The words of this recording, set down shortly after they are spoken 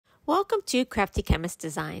Welcome to Crafty Chemist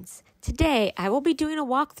Designs. Today, I will be doing a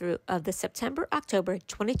walkthrough of the September-October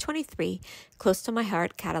 2023 Close to My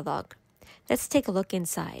Heart catalog. Let's take a look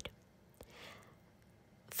inside.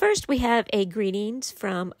 First, we have a greetings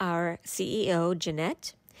from our CEO,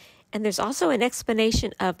 Jeanette, and there's also an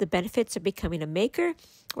explanation of the benefits of becoming a maker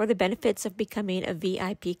or the benefits of becoming a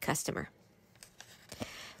VIP customer.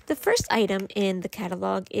 The first item in the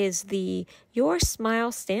catalog is the Your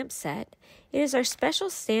Smile stamp set. It is our special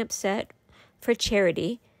stamp set for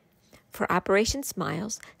charity for Operation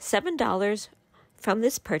Smiles. $7 from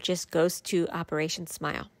this purchase goes to Operation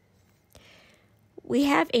Smile. We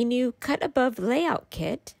have a new Cut Above layout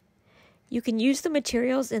kit. You can use the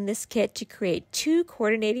materials in this kit to create two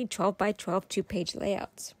coordinating 12x12 two-page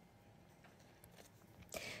layouts.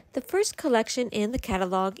 The first collection in the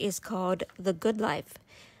catalog is called The Good Life.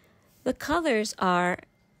 The colors are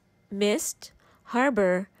Mist,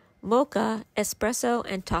 Harbor, Mocha, Espresso,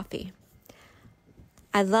 and Toffee.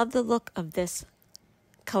 I love the look of this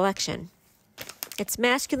collection. It's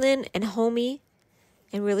masculine and homey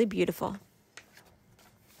and really beautiful.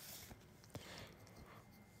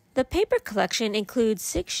 The paper collection includes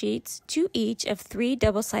 6 sheets, 2 each of 3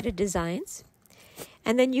 double-sided designs,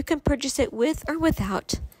 and then you can purchase it with or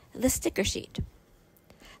without the sticker sheet.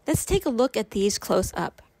 Let's take a look at these close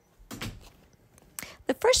up.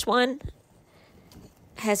 The first one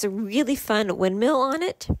has a really fun windmill on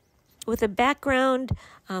it with a background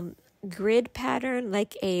grid pattern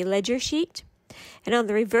like a ledger sheet. And on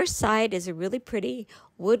the reverse side is a really pretty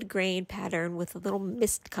wood grain pattern with a little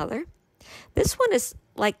mist color. This one is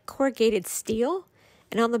like corrugated steel,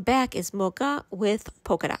 and on the back is mocha with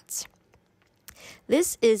polka dots.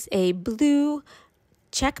 This is a blue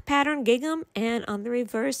check pattern gingham, and on the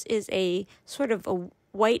reverse is a sort of a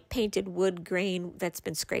white painted wood grain that's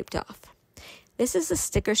been scraped off. This is a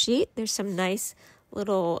sticker sheet. There's some nice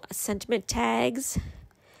little sentiment tags,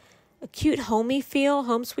 a cute homey feel,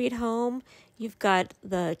 home sweet home. You've got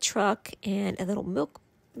the truck and a little milk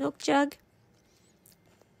jug.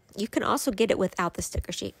 You can also get it without the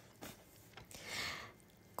sticker sheet.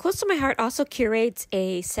 Close to My Heart also curates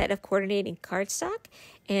a set of coordinating cardstock,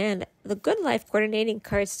 and the Good Life coordinating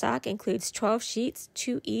cardstock includes 12 sheets,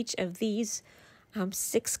 2 each of these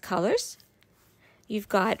 6 colors. You've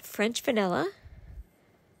got French vanilla,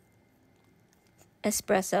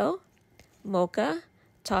 espresso, mocha,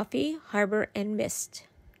 toffee, harbor, and mist.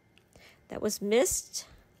 That was mist,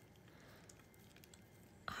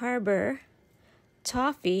 harbor,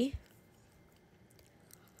 toffee,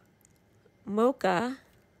 mocha,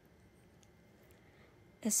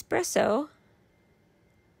 espresso,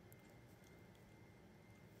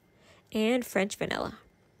 and French vanilla.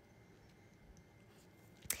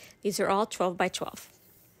 These are all 12 by 12.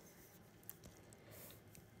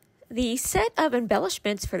 The set of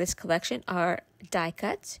embellishments for this collection are die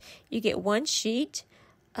cuts. You get 1 sheet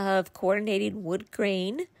of coordinated wood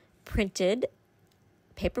grain printed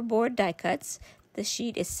paperboard die cuts. The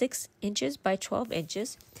sheet is 6 inches by 12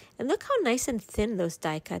 inches. And look how nice and thin those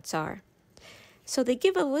die cuts are. So they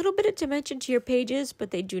give a little bit of dimension to your pages,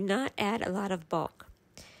 but they do not add a lot of bulk.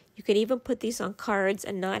 You can even put these on cards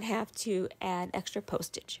and not have to add extra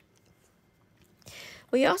postage.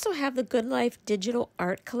 We also have the Good Life Digital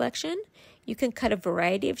Art Collection. You can cut a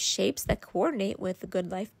variety of shapes that coordinate with the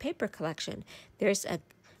Good Life paper collection. There's a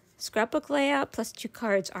scrapbook layout plus 2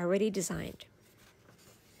 cards already designed.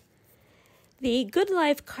 The Good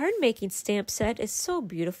Life card making stamp set is so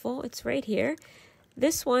beautiful. It's right here.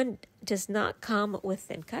 This one does not come with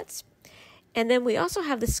thin cuts. And then we also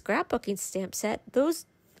have the scrapbooking stamp set. Those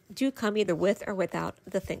do come either with or without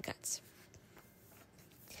the thin cuts.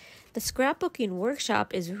 The scrapbooking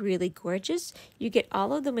workshop is really gorgeous. You get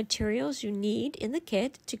all of the materials you need in the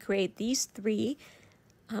kit to create these 3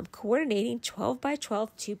 coordinating 12 by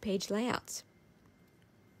 12 two-page layouts.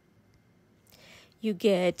 You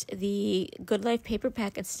get the Good Life paper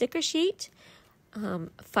pack and sticker sheet,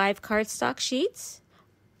 5 cardstock sheets,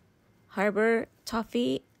 harbor,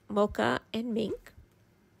 toffee, mocha, and mink.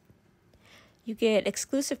 You get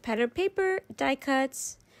exclusive pattern paper, die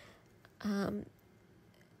cuts,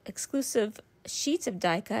 exclusive sheets of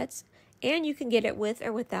die cuts, and you can get it with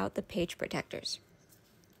or without the page protectors.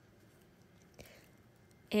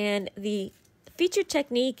 And the featured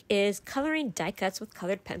technique is coloring die cuts with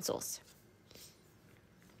colored pencils.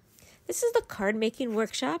 This is the card making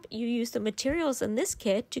workshop. You use the materials in this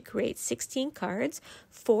kit to create 16 cards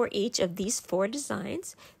for each of these 4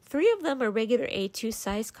 designs. 3 of them are regular A2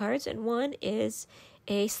 size cards and 1 is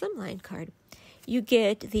a slimline card. You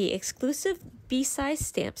get the exclusive B-size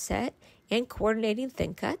stamp set and coordinating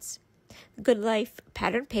thin cuts, the Good Life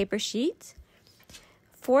pattern paper sheet,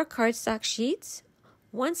 4 cardstock sheets,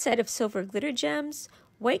 1 set of silver glitter gems,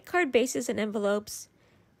 white card bases and envelopes,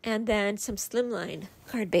 and then some slimline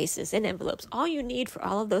card bases and envelopes. All you need for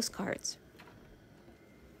all of those cards.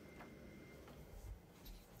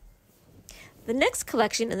 The next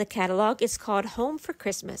collection in the catalog is called Home for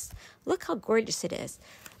Christmas. Look how gorgeous it is.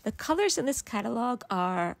 The colors in this catalog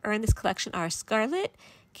in this collection are scarlet,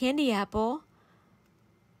 candy apple,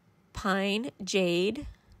 pine, jade,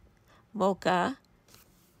 mocha,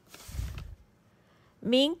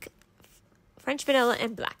 mink, French vanilla,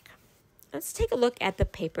 and black. Let's take a look at the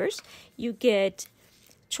papers. You get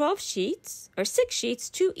 12 sheets, or 6 sheets,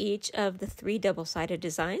 2 each of the 3 double-sided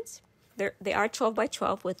designs. They are 12 by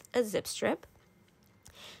 12 with a zip strip.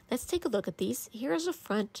 Let's take a look at these. Here's a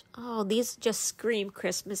front. Oh, these just scream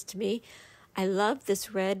Christmas to me. I love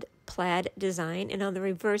this red plaid design, and on the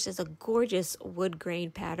reverse is a gorgeous wood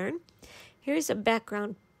grain pattern. Here's a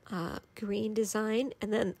background green design,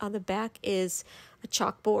 and then on the back is a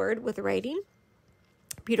chalkboard with writing.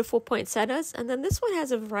 Beautiful poinsettias, and then this one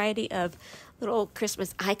has a variety of little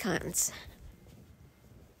Christmas icons.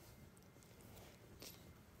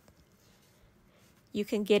 You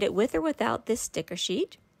can get it with or without this sticker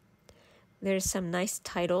sheet. There's some nice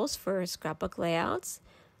titles for scrapbook layouts.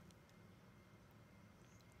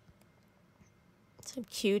 Some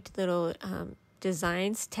cute little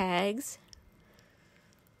designs, tags,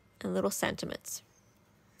 and little sentiments.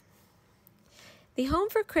 The Home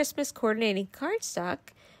for Christmas coordinating cardstock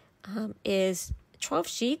is 12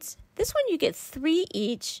 sheets. This one you get 3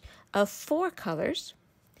 each of 4 colors.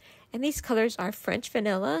 And these colors are French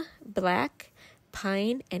vanilla, black,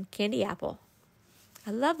 pine, and candy apple.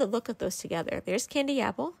 I love the look of those together. There's candy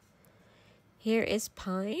apple. Here is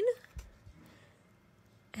pine.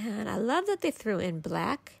 And I love that they threw in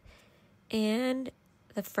black and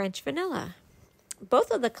the French vanilla.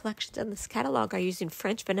 Both of the collections in this catalog are using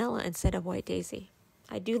French vanilla instead of white daisy.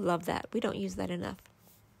 I do love that. We don't use that enough.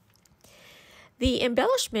 The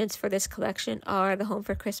embellishments for this collection are the Home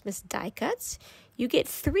for Christmas die cuts. You get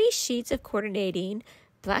 3 sheets of coordinating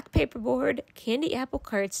black paperboard, candy apple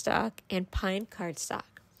cardstock, and pine cardstock.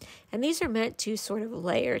 And these are meant to sort of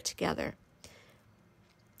layer together.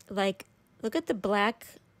 Like, look at the black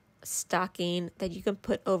stocking that you can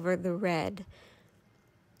put over the red.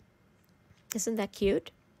 Isn't that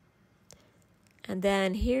cute? And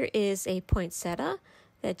then here is a poinsettia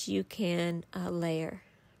that you can layer.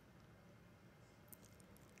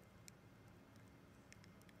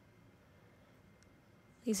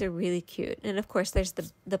 These are really cute. And of course, there's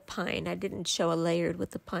the pine. I didn't show a layered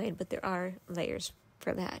with the pine, but there are layers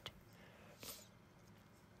for that.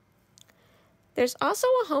 There's also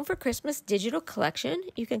a Home for Christmas digital collection.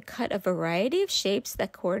 You can cut a variety of shapes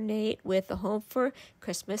that coordinate with the Home for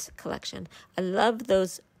Christmas collection. I love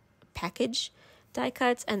those package die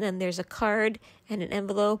cuts, and then there's a card and an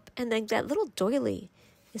envelope, and then that little doily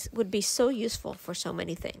would be so useful for so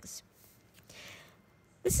many things.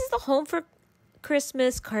 This is the Home for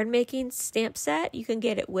Christmas card making stamp set. You can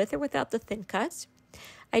get it with or without the thin cuts.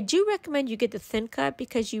 I do recommend you get the thin cut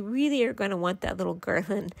because you really are going to want that little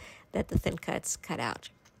garland that the thin cuts cut out.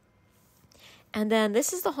 And then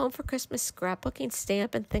this is the Home for Christmas scrapbooking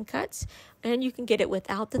stamp and thin cuts, and you can get it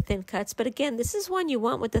without the thin cuts. But again, this is one you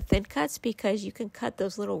want with the thin cuts because you can cut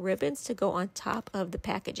those little ribbons to go on top of the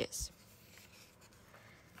packages.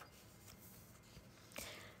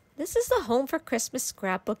 This is the Home for Christmas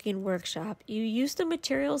scrapbooking workshop. You use the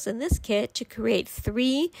materials in this kit to create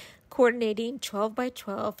 3 coordinating 12 by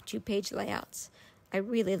 12 2-page layouts. I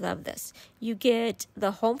really love this. You get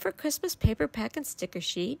the Home for Christmas paper pack and sticker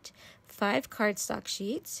sheet, 5 cardstock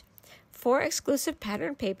sheets, 4 exclusive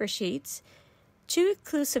pattern paper sheets, 2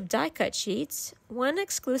 exclusive die cut sheets, 1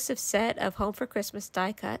 exclusive set of Home for Christmas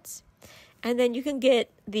die cuts, and then you can get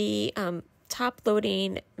the top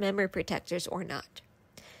loading memory protectors or not.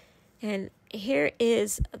 And here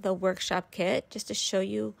is the workshop kit just to show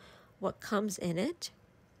you what comes in it.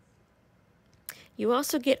 You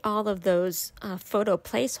also get all of those photo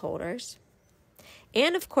placeholders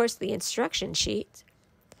and, of course, the instruction sheet.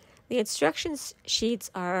 The instructions sheets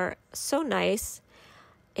are so nice.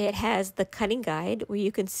 It has the cutting guide where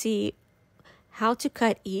you can see how to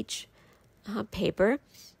cut each paper,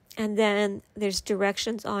 and then there's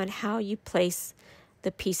directions on how you place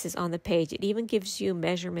the pieces on the page. It even gives you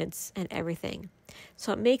measurements and everything.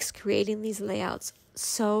 So it makes creating these layouts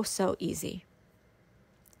so easy.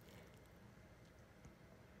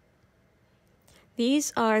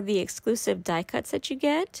 These are the exclusive die cuts that you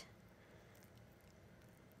get.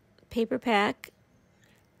 Paper pack.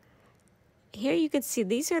 Here you can see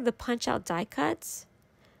these are the punch out die cuts.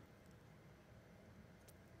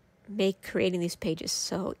 make creating these pages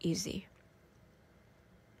so easy.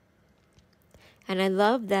 And I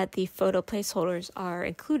love that the photo placeholders are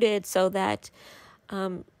included so that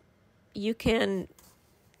you can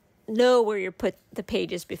know where you put the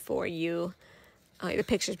pages before you, the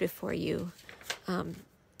pictures before you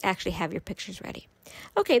actually have your pictures ready.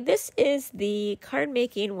 Okay, this is the card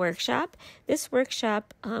making workshop. This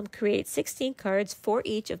workshop creates 16 cards for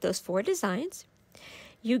each of those 4 designs.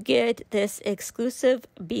 You get this exclusive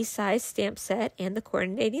B-size stamp set and the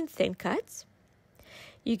coordinating thin cuts.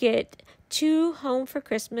 You get 2 Home for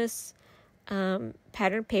Christmas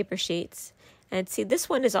pattern paper sheets. And see, this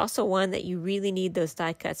one is also one that you really need those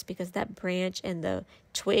die cuts because that branch and the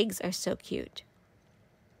twigs are so cute.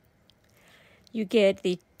 You get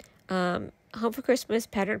the Home for Christmas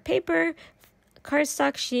pattern paper,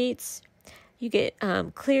 cardstock sheets. You get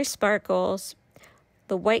clear sparkles,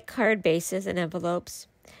 the white card bases and envelopes,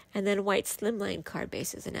 and then white slimline card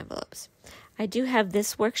bases and envelopes. I do have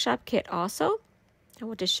this workshop kit also. I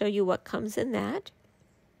want to show you what comes in that.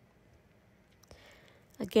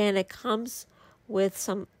 Again, it comes with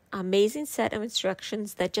some amazing set of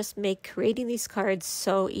instructions that just make creating these cards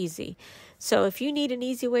so easy. So if you need an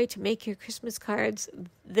easy way to make your Christmas cards,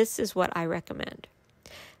 this is what I recommend.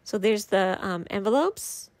 So there's the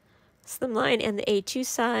envelopes, slimline and the A2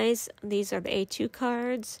 size. These are the A2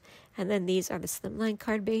 cards, and then these are the slimline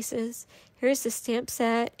card bases. Here's the stamp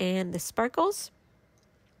set and the sparkles.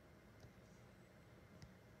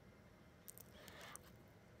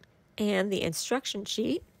 And the instruction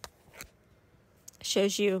sheet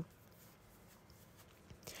shows you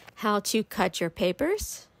how to cut your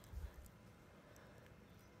papers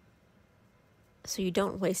so you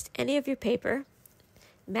don't waste any of your paper,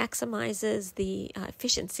 maximizes the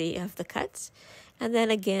efficiency of the cuts, and then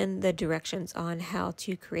again the directions on how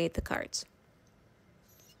to create the cards.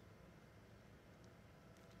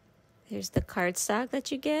 Here's the cardstock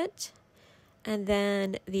that you get, and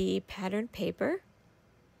then the pattern paper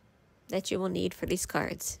that you will need for these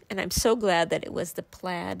cards. And I'm so glad that it was the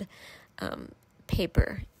plaid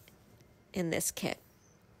paper in this kit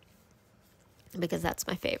because that's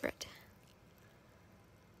my favorite.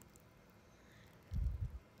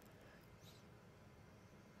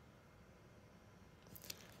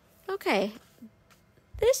 Okay,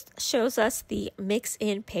 this shows us the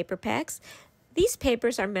mix-in paper packs. These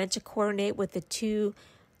papers are meant to coordinate with the 2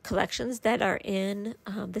 collections that are in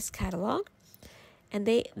this catalog. And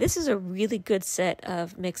this is a really good set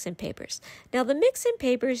of mix-in papers. Now, the mix-in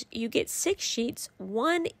papers, you get 6 sheets,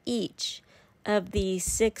 1 each of the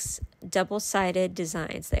 6 double-sided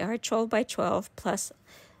designs. They are 12 by 12 plus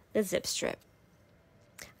the zip strip.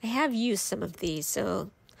 I have used some of these, so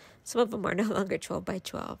some of them are no longer 12 by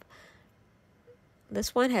 12.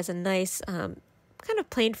 This one has a nice kind of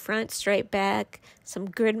plain front, straight back, some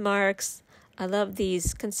grid marks. I love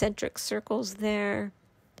these concentric circles there.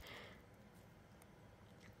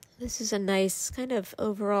 This is a nice kind of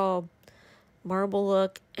overall marble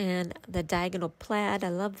look, and the diagonal plaid, I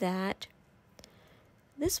love that.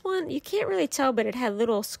 This one, you can't really tell, but it had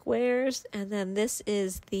little squares, and then this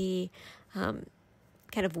is the kind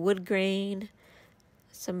of wood grain,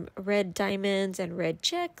 some red diamonds and red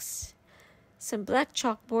checks, some black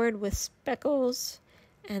chalkboard with speckles,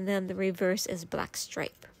 and then the reverse is black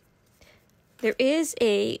stripe. There is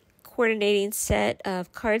a coordinating set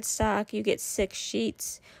of cardstock. You get 6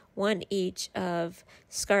 sheets, 1 each of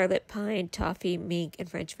Scarlet Pine, Toffee, Mink, and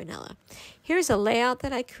French Vanilla. Here's a layout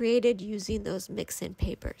that I created using those mix-in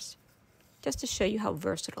papers, just to show you how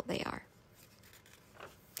versatile they are.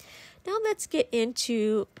 Now let's get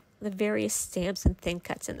into the various stamps and thin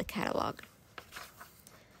cuts in the catalog.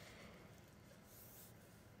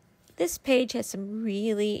 This page has some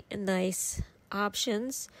really nice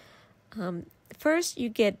options. First, you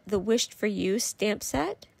get the Wished for You stamp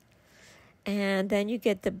set. And then you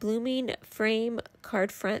get the Blooming Frame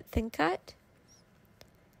card front thin cut.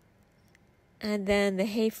 And then the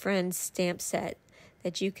Hey Friends stamp set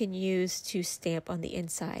that you can use to stamp on the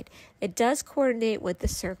inside. It does coordinate with the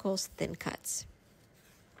circles thin cuts.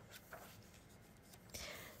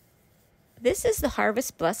 This is the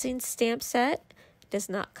Harvest Blessings stamp set. It does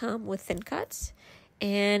not come with thin cuts.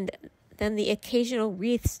 And then the Occasional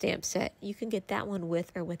Wreath stamp set. You can get that one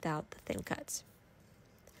with or without the thin cuts.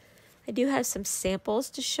 I do have some samples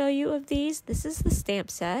to show you of these. This is the stamp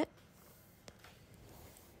set.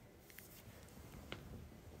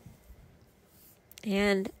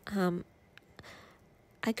 And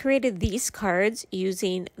I created these cards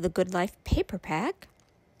using the Good Life paper pack.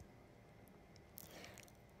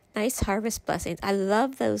 Nice Harvest Blessings. I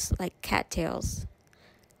love those like cattails.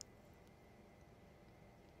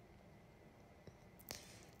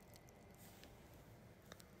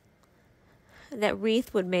 that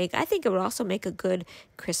wreath would make. I think it would also make a good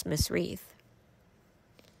Christmas wreath.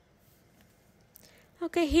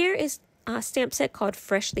 Okay, here is a stamp set called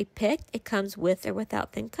Freshly Picked. It comes with or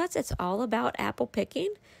without thin cuts. It's all about apple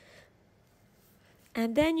picking.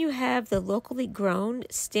 And then you have the Locally Grown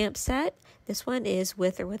stamp set. This one is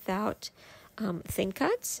with or without thin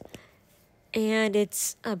cuts. And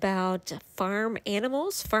it's about farm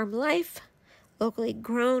animals, farm life, locally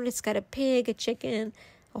grown. It's got a pig, a chicken,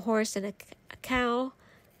 a horse, and a cow.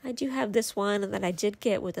 I do have this one that I did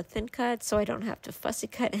get with a thin cut, so I don't have to fussy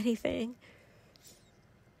cut anything.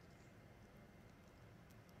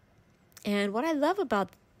 And what I love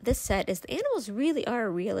about this set is the animals really are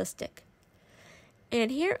realistic.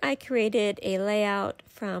 And here I created a layout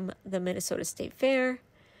from the Minnesota State Fair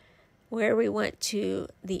where we went to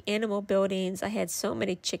the animal buildings. I had so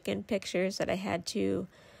many chicken pictures that I had to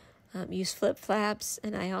use flip-flaps,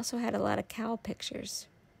 and I also had a lot of cow pictures.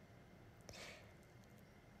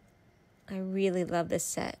 I really love this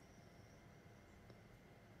set.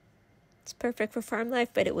 It's perfect for farm life,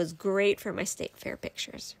 but it was great for my state fair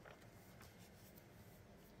pictures.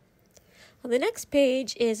 On the next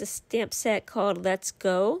page is a stamp set called Let's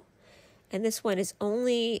Go, and this one is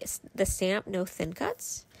only the stamp, no thin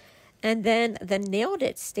cuts. And then the Nailed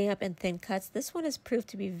It stamp and thin cuts. This one has proved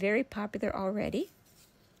to be very popular already.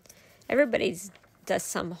 Everybody does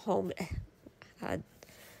some home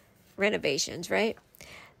renovations, right?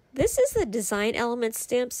 This is the Design Elements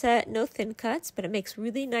stamp set, no thin cuts, but it makes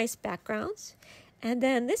really nice backgrounds. And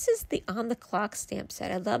then this is the On the Clock stamp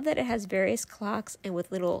set. I love that it has various clocks and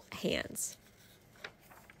with little hands.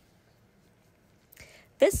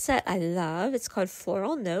 This set I love. It's called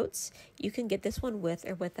Floral Notes. You can get this one with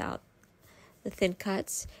or without the thin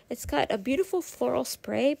cuts. It's got a beautiful floral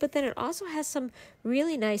spray, but then it also has some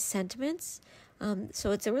really nice sentiments.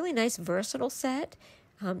 So it's a really nice versatile set.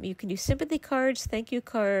 You can do sympathy cards, thank you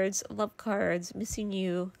cards, love cards, missing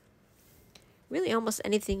you. Really almost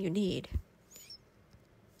anything you need.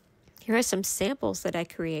 Here are some samples that I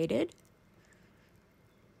created.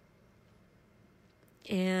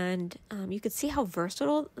 And you can see how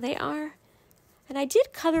versatile they are. And I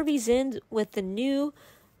did color these in with the new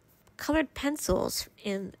colored pencils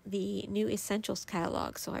in the new Essentials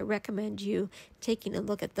catalog. So I recommend you taking a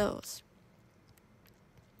look at those.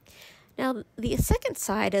 Now, the second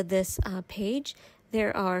side of this page,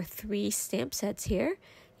 there are 3 stamp sets here.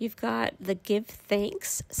 You've got the Give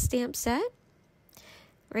Thanks stamp set.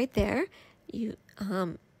 Right there,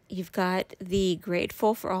 you've got the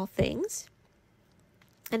Grateful for All Things,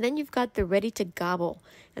 and then you've got the Ready to Gobble,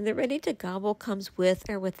 and the Ready to Gobble comes with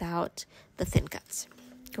or without the thin cuts.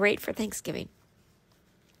 Great for Thanksgiving.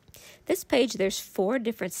 This page, there's 4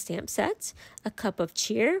 different stamp sets. A Cup of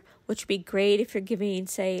Cheer, which would be great if you're giving,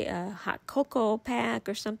 say, a hot cocoa pack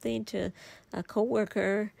or something to a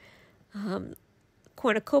coworker.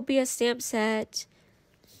 Cornucopia stamp set.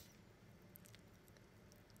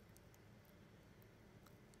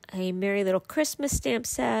 A Merry Little Christmas stamp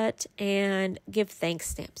set, and Give Thanks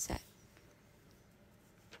stamp set.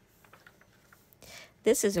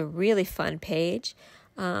 This is a really fun page.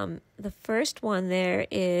 The first one there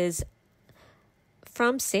is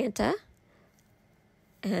From Santa,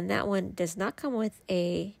 and that one does not come with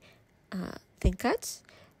a thin cuts.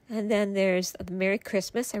 And then there's the Merry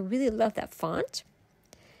Christmas. I really love that font.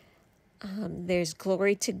 There's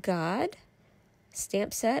Glory to God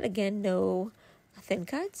stamp set. Again, no thin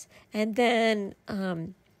cuts. And then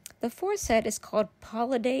the 4th set is called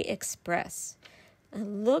Holiday Express.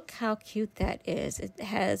 And look how cute that is. It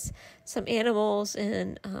has some animals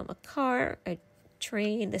in a car, a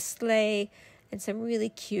train, a sleigh, and some really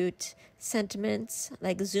cute sentiments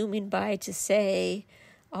like zooming by to say,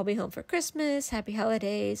 I'll be home for Christmas, happy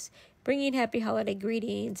holidays, bringing happy holiday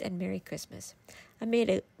greetings, and Merry Christmas. I made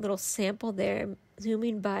a little sample there,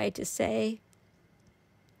 zooming by to say,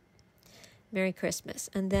 Merry Christmas.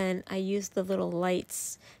 And then I used the little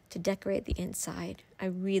lights to decorate the inside. I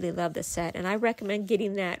really love this set, and I recommend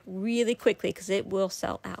getting that really quickly because it will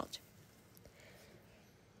sell out.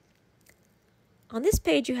 On this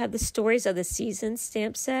page, you have the Stories of the Season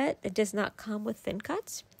stamp set. It does not come with thin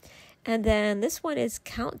cuts. And then this one is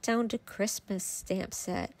Countdown to Christmas stamp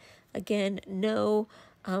set. Again, no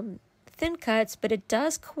thin cuts, but it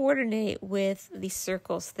does coordinate with the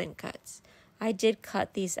circles thin cuts. I did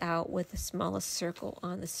cut these out with the smallest circle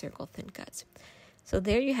on the circle thin cuts. So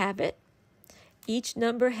there you have it. Each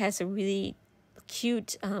number has a really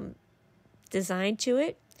cute design to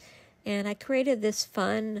it. And I created this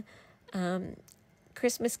fun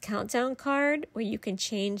Christmas countdown card where you can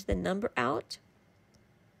change the number out.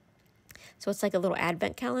 So it's like a little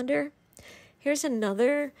advent calendar. Here's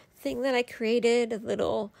another thing that I created, a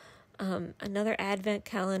little, another advent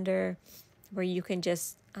calendar where you can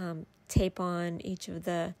just tape on each of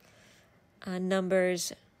the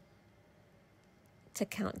numbers to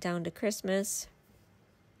count down to Christmas.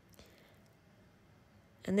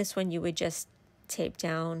 And this one you would just tape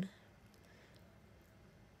down.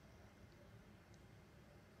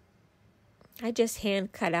 I just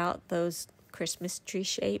hand cut out those Christmas tree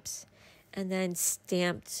shapes and then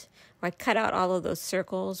stamped, or I cut out all of those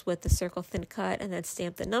circles with the circle thin cut and then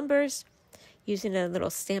stamped the numbers using a little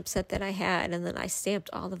stamp set that I had, and then I stamped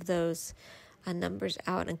all of those numbers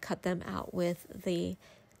out and cut them out with the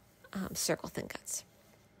circle thin cuts.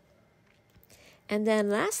 And then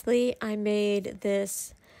lastly, I made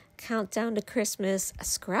this Countdown to Christmas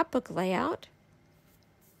scrapbook layout.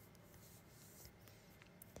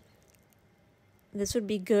 This would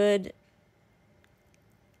be good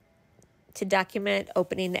to document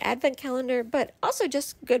opening the advent calendar, but also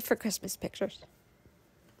just good for Christmas pictures.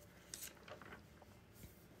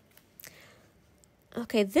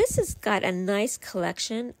 Okay, this has got a nice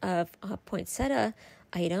collection of poinsettia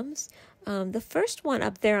items. The first one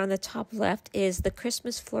up there on the top left is the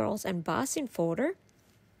Christmas Florals Embossing Folder.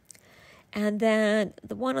 And then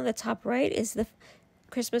the one on the top right is the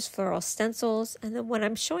Christmas Floral Stencils. And then what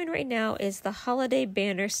I'm showing right now is the Holiday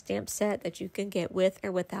Banner Stamp Set that you can get with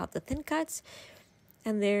or without the thin cuts.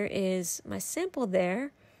 And there is my sample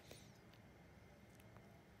there.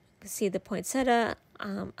 You see the poinsettia.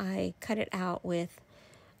 I cut it out with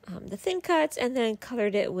the thin cuts and then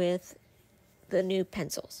colored it with the new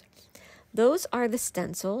pencils. Those are the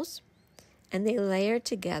stencils, and they layer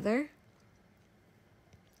together.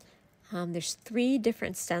 There's 3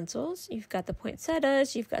 different stencils. You've got the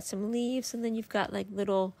poinsettias, you've got some leaves, and then you've got like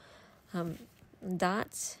little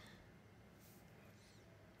dots.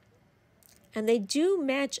 And they do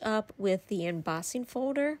match up with the embossing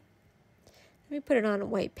folder. Let me put it on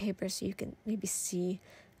white paper so you can maybe see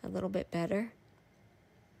a little bit better.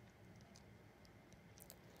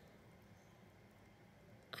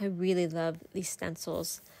 I really love these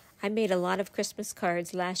stencils. I made a lot of Christmas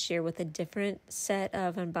cards last year with a different set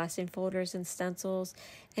of embossing folders and stencils,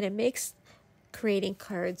 and it makes creating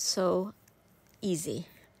cards so easy,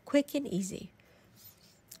 quick and easy.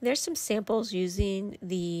 There's some samples using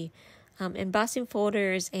the embossing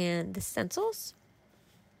folders and the stencils.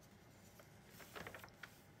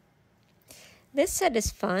 This set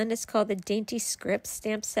is fun. It's called the Dainty Script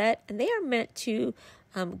Stamp Set, and they are meant to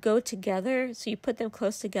go together. So you put them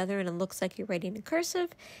close together and it looks like you're writing in cursive.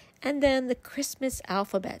 And then the Christmas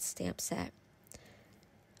Alphabet Stamp Set.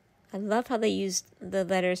 I love how they used the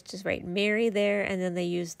letters to write Merry there, and then they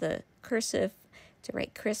used the cursive to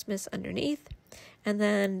write Christmas underneath. And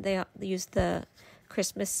then they used the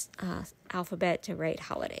Christmas alphabet to write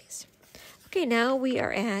holidays. Okay, now we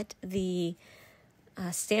are at the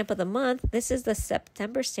stamp of the month. This is the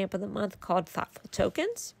September stamp of the month called Thoughtful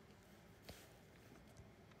Tokens.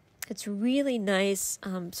 It's really nice,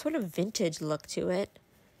 sort of vintage look to it.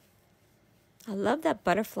 I love that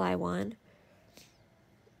butterfly one.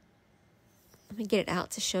 Let me get it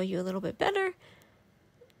out to show you a little bit better.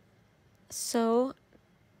 So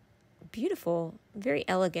beautiful, very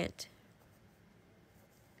elegant.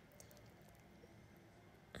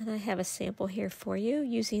 And I have a sample here for you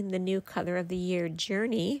using the new color of the year,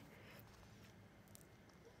 Journey.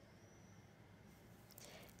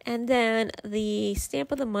 And then the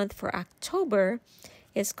stamp of the month for October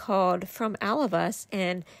is called From All of Us.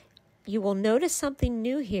 And you will notice something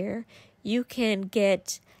new here. You can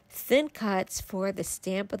get thin cuts for the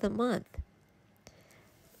stamp of the month.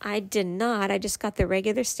 I did not. I just got the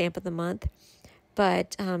regular stamp of the month.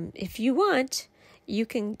 But if you want, you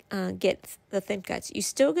can get the thin cuts. You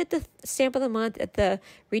still get the stamp of the month at the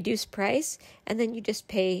reduced price, and then you just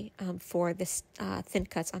pay for the thin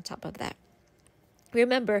cuts on top of that.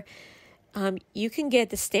 Remember, you can get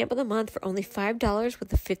the stamp of the month for only $5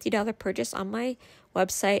 with a $50 purchase on my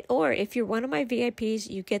website, or if you're one of my VIPs,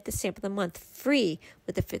 you get the stamp of the month free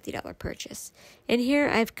with a $50 purchase. And here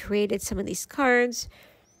I've created some of these cards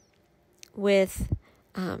with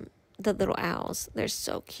the little owls. They're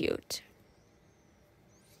so cute.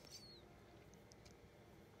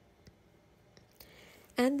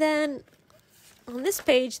 And then on this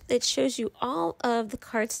page, it shows you all of the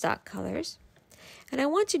cardstock colors. And I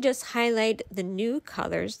want to just highlight the new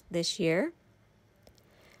colors this year.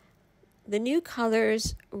 The new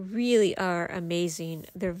colors really are amazing.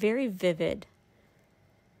 They're very vivid.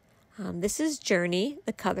 This is Journey,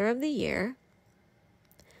 the color of the year.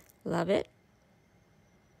 Love it.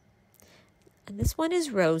 And this one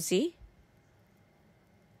is Rosy.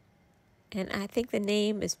 and I think the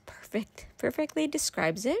name is perfectly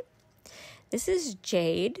describes it. This is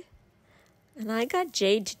jade, and I got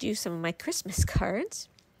jade to do some of my Christmas cards.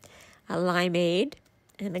 A limeade,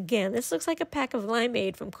 and again, this looks like a pack of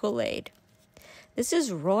limeade from Kool-Aid. This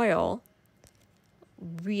is royal,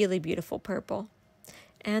 really beautiful purple.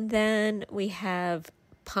 And then we have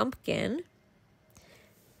pumpkin,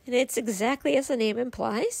 and it's exactly as the name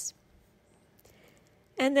implies.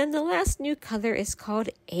 And then the last new color is called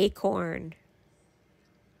acorn.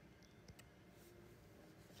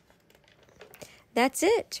 That's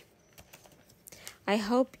it. I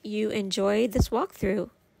hope you enjoyed this walkthrough.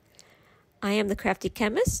 I am the Crafty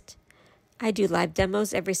Chemist. I do live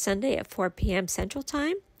demos every Sunday at 4 p.m. Central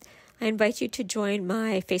Time. I invite you to join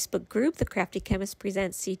my Facebook group, The Crafty Chemist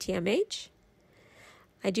Presents CTMH.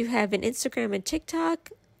 I do have an Instagram and TikTok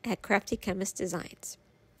at Crafty Chemist Designs.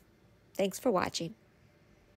 Thanks for watching.